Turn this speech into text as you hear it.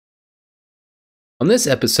On this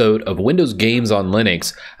episode of Windows Games on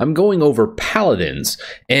Linux, I'm going over Paladins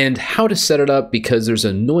and how to set it up because there's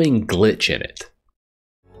an annoying glitch in it.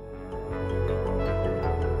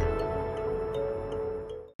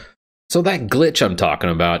 So that glitch I'm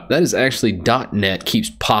talking about, that is actually .NET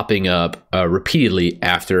keeps popping up repeatedly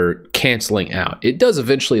after canceling out. It does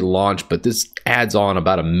eventually launch, but this adds on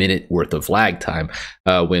about a minute worth of lag time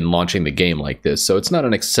when launching the game like this. So it's not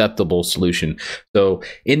an acceptable solution. So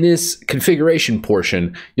in this configuration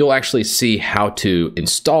portion, you'll actually see how to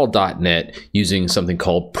install .NET using something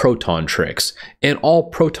called protontricks. And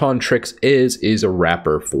all protontricks is a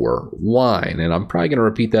wrapper for wine. And I'm probably going to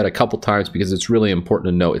repeat that a couple times because it's really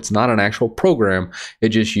important to know it's not an actual program. It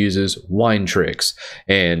just uses winecfg,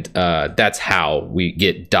 and that's how we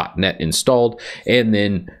get .NET installed. And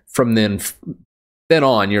then from then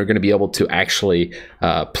on, you're going to be able to actually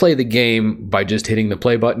play the game by just hitting the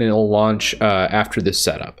play button, and it'll launch after this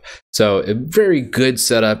setup. So a very good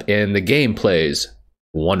setup, and the game plays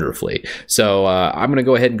wonderfully. So I'm going to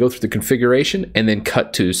go ahead and go through the configuration and then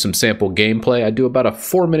cut to some sample gameplay. I do about a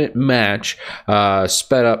 4-minute match,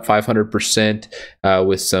 sped up 500%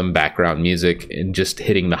 with some background music and just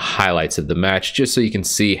hitting the highlights of the match just so you can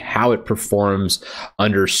see how it performs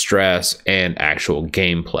under stress and actual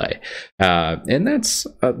gameplay. And that's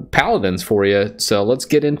Paladins for you. So let's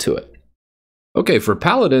get into it. Okay, for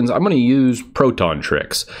Paladins, I'm going to use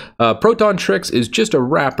protontricks. Protontricks is just a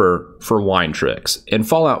wrapper for winecfg. In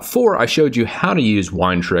Fallout 4, I showed you how to use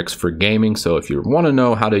winecfg for gaming, so if you want to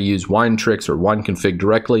know how to use winecfg or winecfg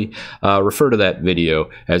directly, refer to that video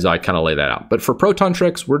as I kind of lay that out. But for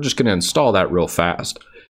protontricks, we're just going to install that real fast.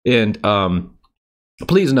 And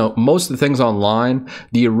please note, most of the things online,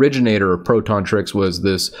 the originator of protontricks was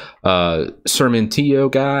this Sermentio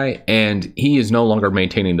guy, and he is no longer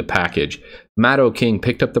maintaining the package. Matto King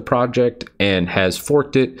picked up the project and has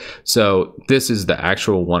forked it, so this is the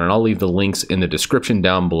actual one, and I'll leave the links in the description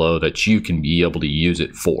down below that you can be able to use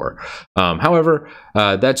it for. However,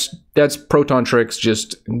 that's protontricks,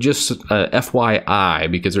 just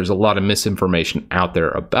FYI, because there's a lot of misinformation out there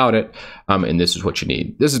about it, and this is what you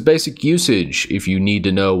need. This is basic usage. If you need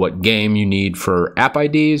to know what game you need for app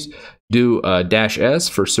IDs, do -S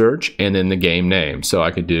for search and then the game name. So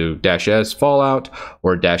I could do -S Fallout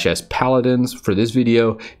or -S Paladins for this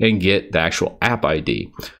video and get the actual app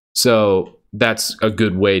ID. So that's a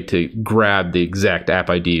good way to grab the exact app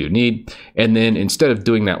ID you need. And then instead of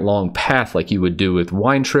doing that long path like you would do with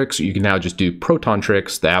winecfg, you can now just do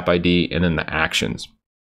protontricks, the app ID, and then the actions.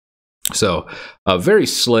 So very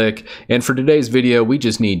slick. And for today's video, we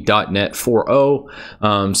just need .NET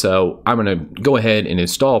 4.0. So I'm going to go ahead and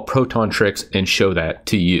install protontricks and show that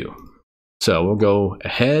to you. So we'll go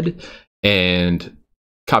ahead and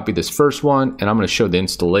copy this first one, and I'm going to show the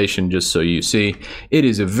installation just so you see. It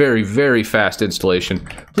is a very, very fast installation.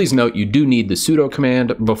 Please note you do need the sudo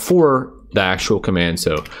command before the actual command,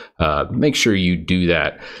 so make sure you do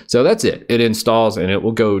that. So that's it. It installs, and it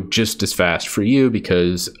will go just as fast for you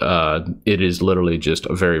because it is literally just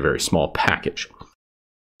a very, very small package.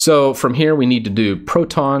 So from here, we need to do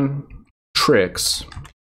protontricks,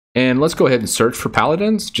 and let's go ahead and search for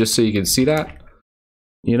Paladins just so you can see that.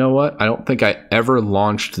 You know what? I don't think I ever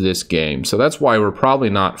launched this game, so that's why we're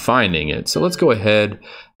probably not finding it. So let's go ahead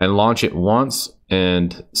and launch it once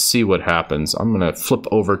and see what happens. I'm going to flip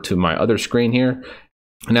over to my other screen here.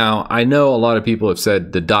 Now, I know a lot of people have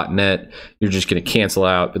said the .NET, you're just going to cancel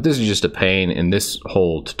out, but this is just a pain, and this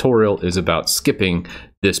whole tutorial is about skipping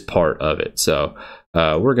this part of it. So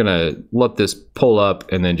we're going to let this pull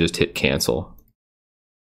up and then just hit cancel,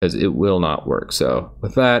 as it will not work. So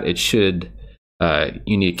with that, it should...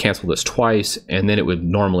 you need to cancel this twice, and then it would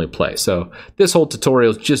normally play. So this whole tutorial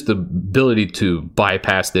is just the ability to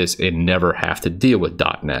bypass this and never have to deal with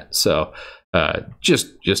 .NET. So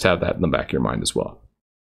just have that in the back of your mind as well.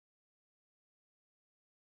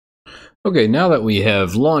 Okay, now that we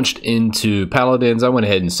have launched into Paladins, I went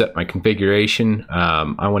ahead and set my configuration.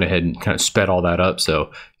 I went ahead and kind of sped all that up so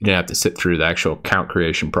you didn't have to sit through the actual account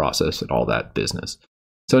creation process and all that business.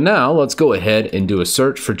 So now let's go ahead and do a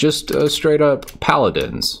search for just straight up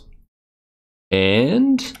Paladins.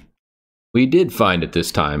 And we did find it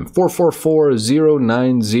this time.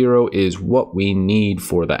 444090 is what we need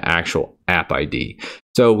for the actual app ID.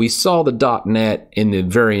 So we saw the .NET in the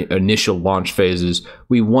very initial launch phases.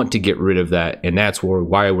 We want to get rid of that, and that's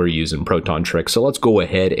why we're using protontricks. So let's go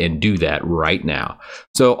ahead and do that right now.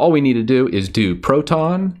 So all we need to do is do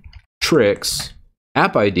protontricks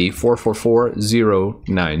app ID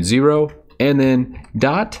 444090 and then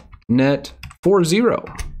 .NET 40.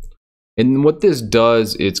 And what this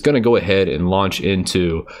does, it's going to go ahead and launch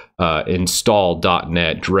into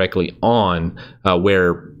install.net directly on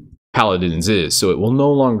where Paladins is. So it will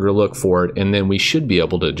no longer look for it, and then we should be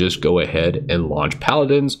able to just go ahead and launch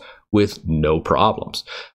Paladins with no problems.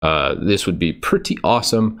 This would be pretty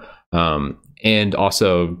awesome, and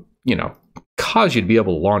also, you know, cause you to be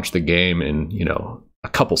able to launch the game in, you know, a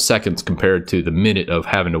couple seconds compared to the minute of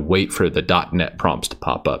having to wait for the .NET prompts to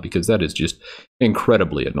pop up, because that is just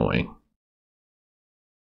incredibly annoying.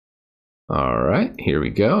 All right, here we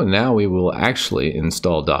go. Now we will actually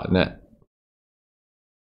install .NET.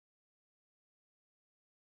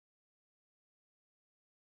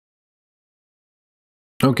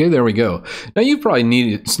 Okay, there we go. Now you've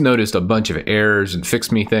probably noticed a bunch of errors and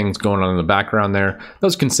fix me things going on in the background there.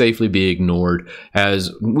 Those can safely be ignored,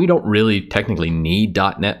 as we don't really technically need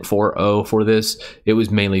 .NET 4.0 for this. It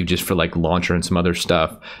was mainly just for like launcher and some other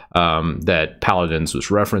stuff that Paladins was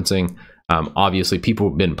referencing. Obviously, people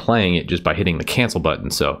have been playing it just by hitting the cancel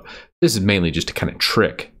button, so this is mainly just to kind of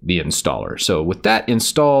trick the installer. So with that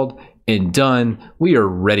installed and done, we are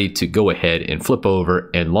ready to go ahead and flip over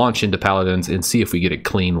and launch into Paladins and see if we get a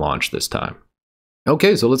clean launch this time.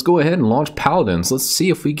 Okay, so let's go ahead and launch Paladins. Let's see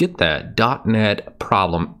if we get that .NET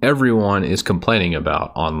problem everyone is complaining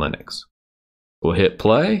about on Linux. We'll hit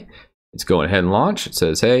play. It's going ahead and launch. It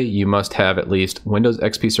says, hey, you must have at least Windows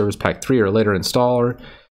XP Service Pack 3 or later installer.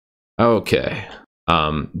 Okay.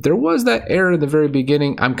 There was that error in the very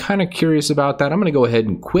beginning. I'm kind of curious about that. I'm going to go ahead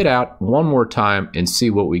and quit out one more time and see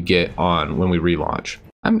what we get on when we relaunch.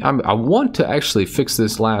 I want to actually fix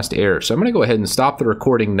this last error, so I'm going to go ahead and stop the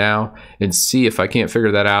recording now and see if I can't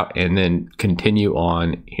figure that out, and then continue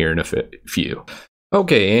on here in a few.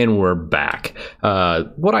 Okay, and we're back.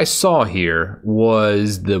 What I saw here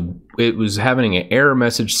was it was having an error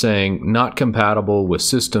message saying not compatible with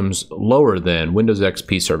systems lower than Windows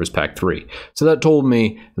XP Service Pack 3. So that told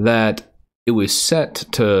me that it was set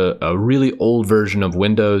to a really old version of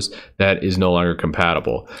Windows that is no longer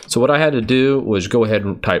compatible. So what I had to do was go ahead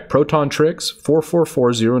and type protontricks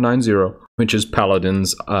 444090, which is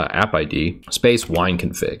Paladins app ID, space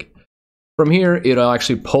winecfg. From here, it'll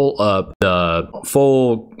actually pull up the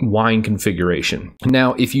full wine configuration.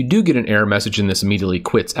 Now, if you do get an error message and this immediately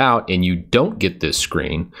quits out and you don't get this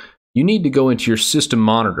screen, you need to go into your system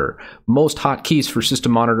monitor. Most hotkeys for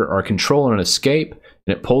system monitor are Control and Escape,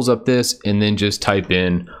 and it pulls up this, and then just type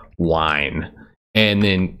in wine. And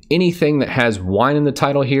then anything that has wine in the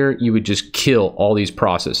title here, you would just kill all these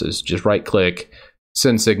processes. Just right click,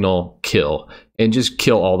 send signal, kill, and just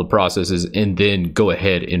kill all the processes, and then go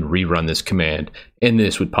ahead and rerun this command, and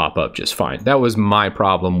this would pop up just fine. That was my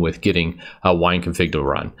problem with getting a wine config to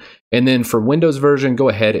run. And then for Windows version, go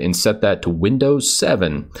ahead and set that to Windows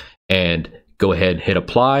 7, and go ahead and hit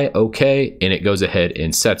apply, okay, and it goes ahead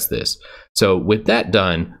and sets this. So with that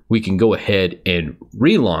done, we can go ahead and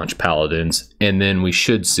relaunch Paladins, and then we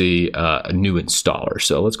should see a new installer.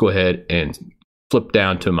 So let's go ahead and flip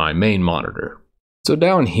down to my main monitor. So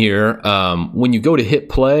down here, when you go to hit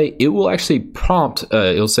play, it will actually prompt,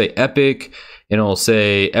 it'll say Epic, and it'll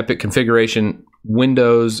say Epic configuration,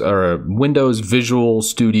 Windows, or Windows Visual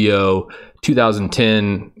Studio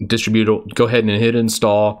 2010 distributed. Go ahead and hit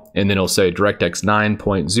install, and then it'll say DirectX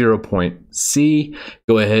 9.0.c.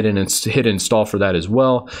 Go ahead and hit install for that as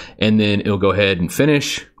well, and then it'll go ahead and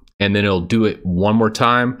finish, and then it'll do it one more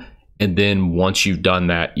time. And then once you've done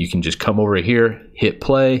that, you can just come over here, hit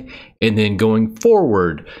play, and then going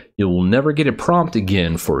forward, you will never get a prompt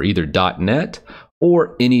again for either .NET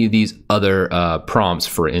or any of these other prompts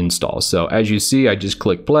for installs. So as you see, I just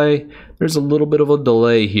click play. There's a little bit of a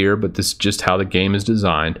delay here, but this is just how the game is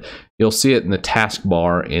designed. You'll see it in the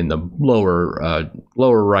taskbar in the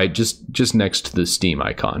lower right, just next to the Steam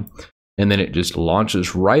icon. And then it just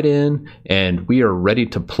launches right in, and we are ready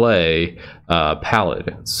to play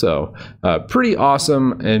Paladins. So pretty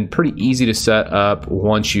awesome and pretty easy to set up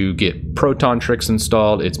once you get protontricks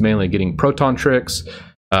installed. It's mainly getting protontricks,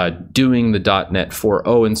 doing the .NET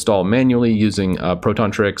 4.0 install manually using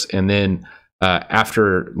protontricks, and then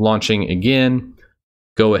after launching again,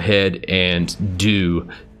 go ahead and do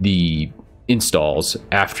the installs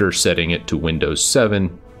after setting it to Windows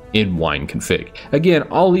 7 in winecfg. Again,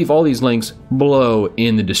 I'll leave all these links below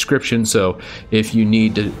in the description, so if you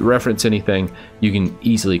need to reference anything, you can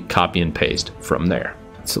easily copy and paste from there.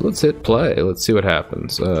 So let's hit play. Let's see what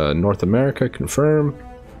happens. North America, confirm.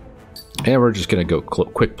 And we're just gonna go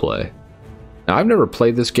quick play. Now, I've never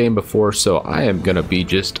played this game before, so I am gonna be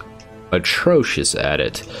just atrocious at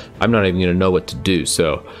it. I'm not even gonna know what to do,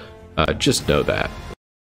 so just know that.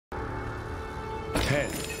 10,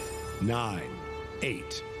 9,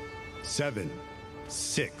 8, 7,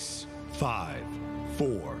 6, 5,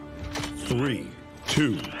 4, 3,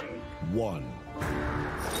 2, 1.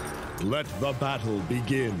 Let the battle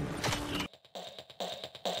begin.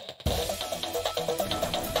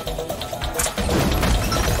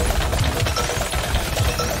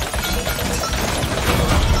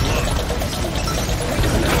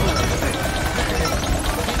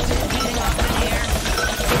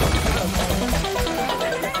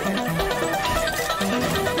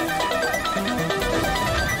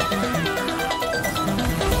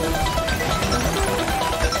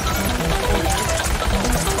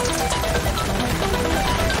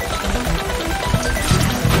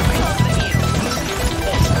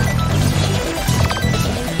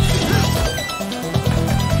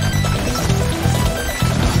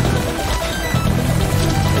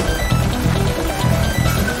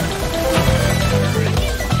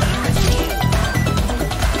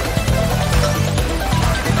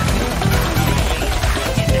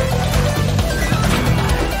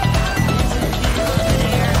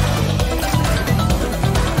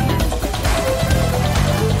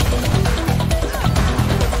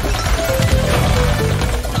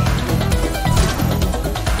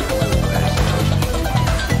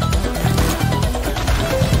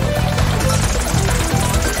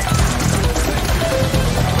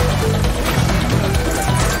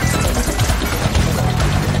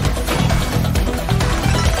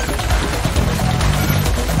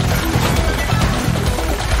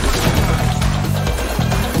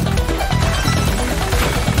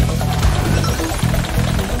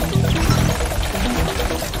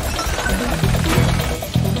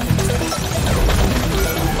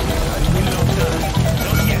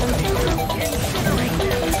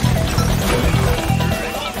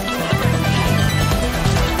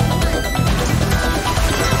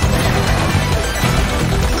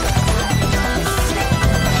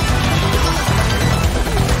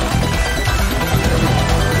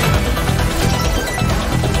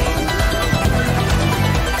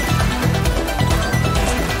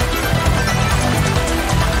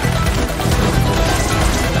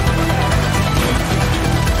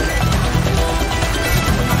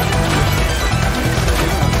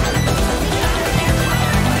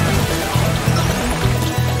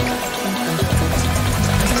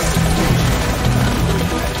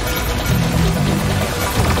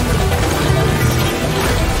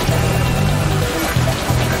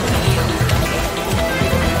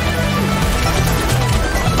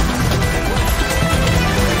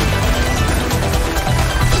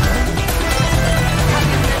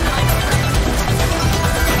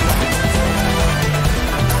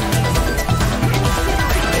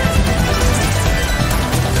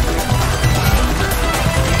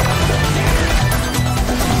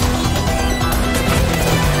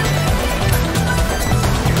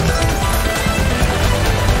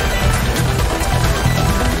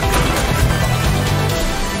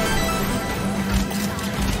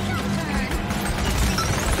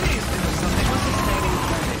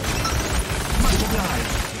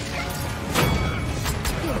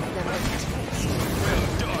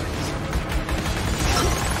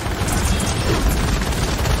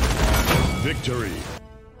 Victory.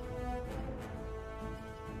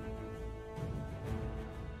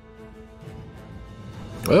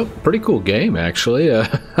 Well, pretty cool game, actually.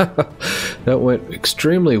 That went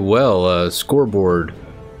extremely well. Scoreboard.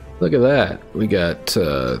 Look at that. We got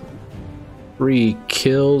 3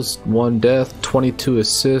 kills, 1 death, 22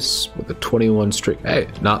 assists with a 21 streak. Hey,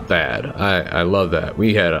 not bad. I love that.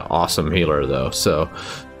 We had an awesome healer, though. So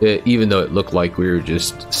even though it looked like we were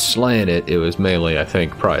just slaying it, it was mainly, I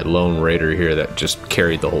think, probably Lone Raider here that just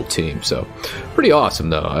carried the whole team. So pretty awesome,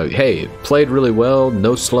 though. Hey, played really well.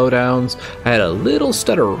 No slowdowns. I had a little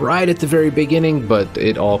stutter right at the very beginning, but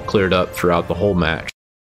it all cleared up throughout the whole match.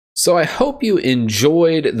 So I hope you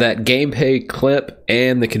enjoyed that gameplay clip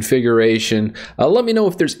and the configuration. Let me know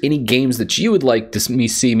if there's any games that you would like to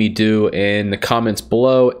see me do in the comments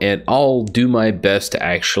below, and I'll do my best to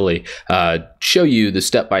actually show you the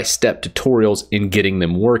step-by-step tutorials in getting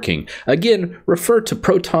them working. Again, refer to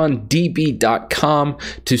protondb.com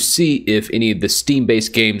to see if any of the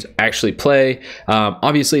Steam-based games actually play.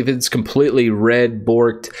 Obviously, if it's completely red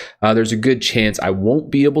borked, there's a good chance I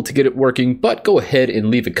won't be able to get it working, but go ahead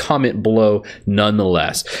and leave a comment below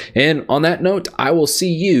nonetheless. And on that note, I will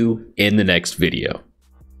see you in the next video.